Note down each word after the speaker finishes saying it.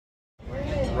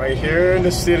Right here in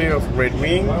the city of Red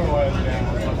Wing,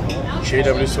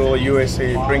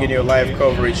 jwsolarusa bringing you live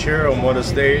coverage here on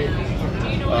Mother's Day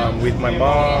with my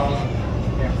mom,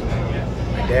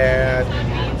 my dad,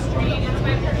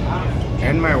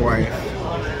 and my wife.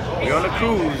 We're on a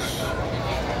cruise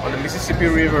on the Mississippi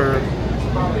River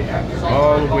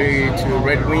all the way to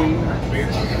Red Wing.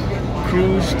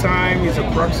 Cruise time is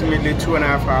approximately 2.5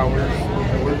 hours.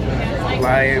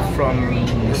 Live from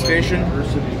the station,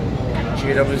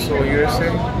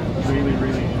 jwsolarusa. Really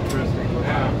interesting.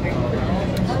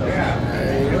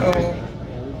 There you go.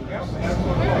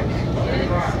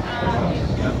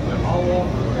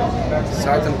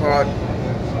 Southern part,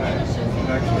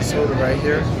 Minnesota right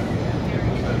here.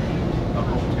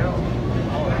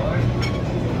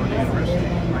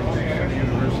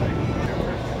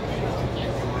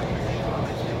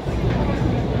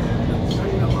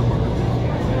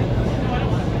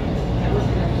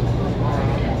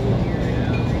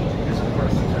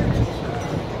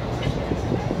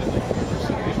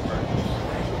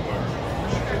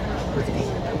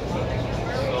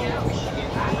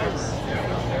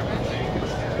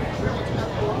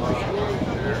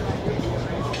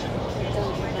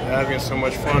 Having so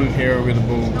much fun here with the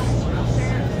boat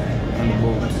and the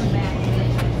boat.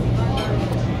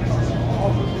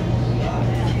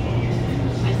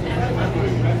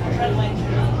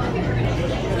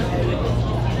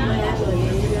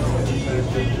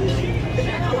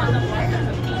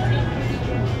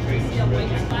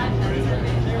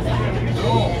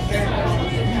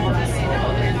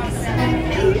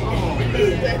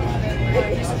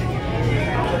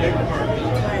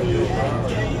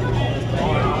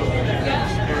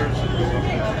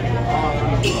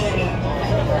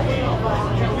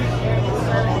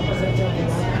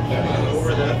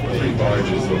 Three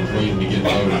barges are waiting to get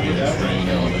loaded in the train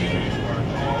elevator.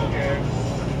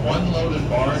 One loaded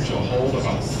barge will hold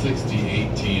about 60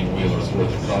 18-wheelers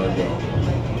worth of cargo.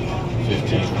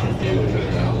 15 per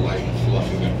wheeler, how light and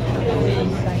fluffy that cargo is.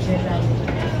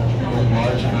 One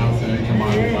margin out there,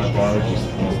 combined by barge is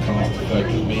the most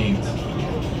cost-effective means.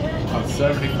 About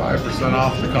 75%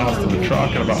 off the cost of a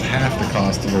truck and about half the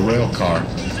cost of a rail car.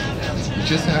 You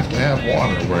just have to have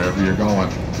water wherever you're going.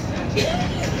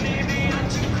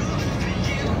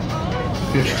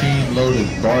 15 loaded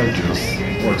barges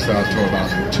works out to about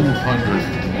 200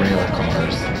 rail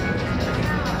cars.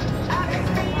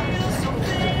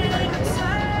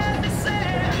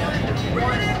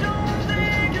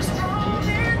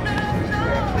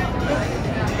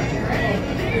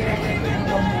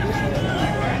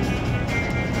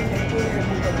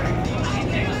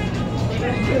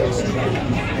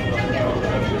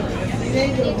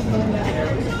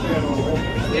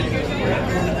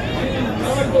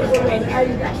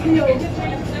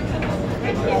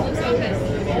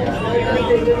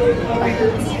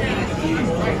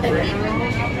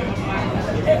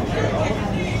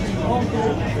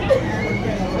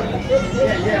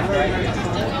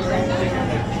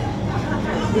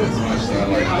 As much as I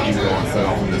like to keep going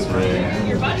south in this rig,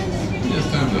 it's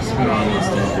time to spin on and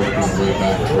start working our way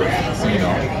back towards the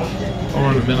casino. Over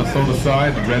on the Minnesota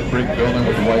side, the red brick building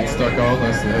with the white stucco,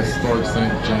 that's the historic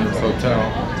St. James Hotel.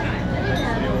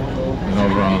 And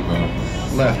over on the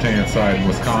left-hand side in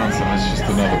Wisconsin, it's just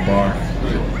another bar.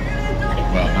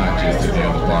 Well, not just any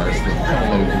other bar, it's the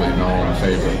locally known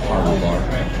favorite harbor bar.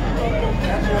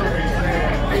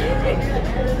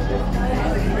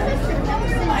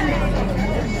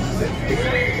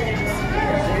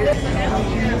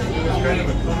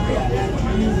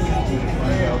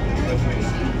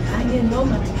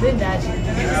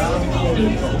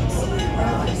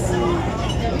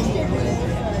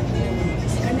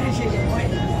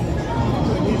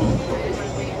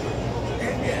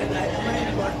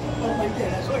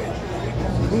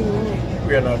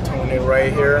 We are now turning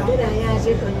right here.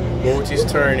 Boat is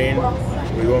turning.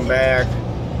 We're going back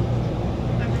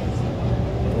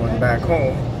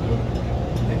home.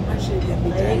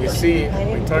 And you see,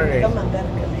 we're turning.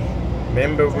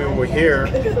 Remember we were here.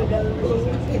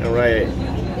 All right.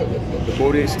 The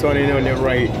boat is turning on the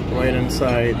right hand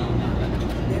side.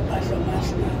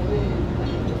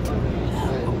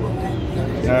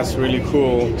 That's really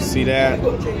cool. See that?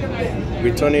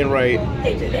 We're turning right.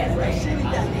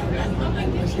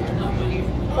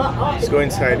 It's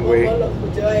going sideways.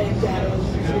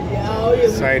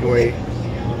 Sideways.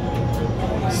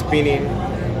 Spinning.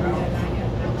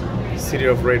 City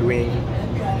of Red Wing,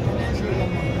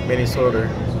 Minnesota.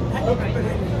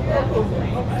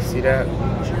 See that?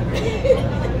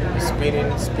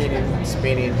 Spinning, spinning,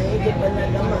 spinning.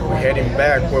 We're heading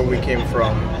back where we came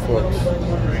from, folks.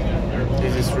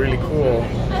 This is really cool.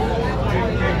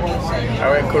 I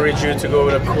would encourage you to go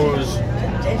on a cruise,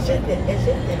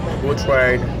 boat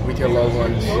ride with your loved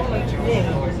ones.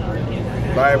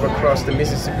 Live across the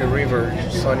Mississippi River,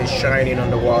 the sun is shining on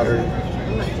the water.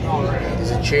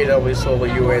 There's a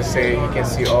jwsolarusa. You can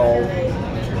see all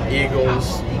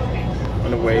eagles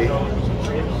on the way.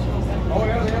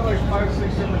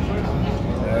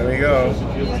 There we go.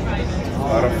 A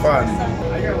lot of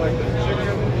fun.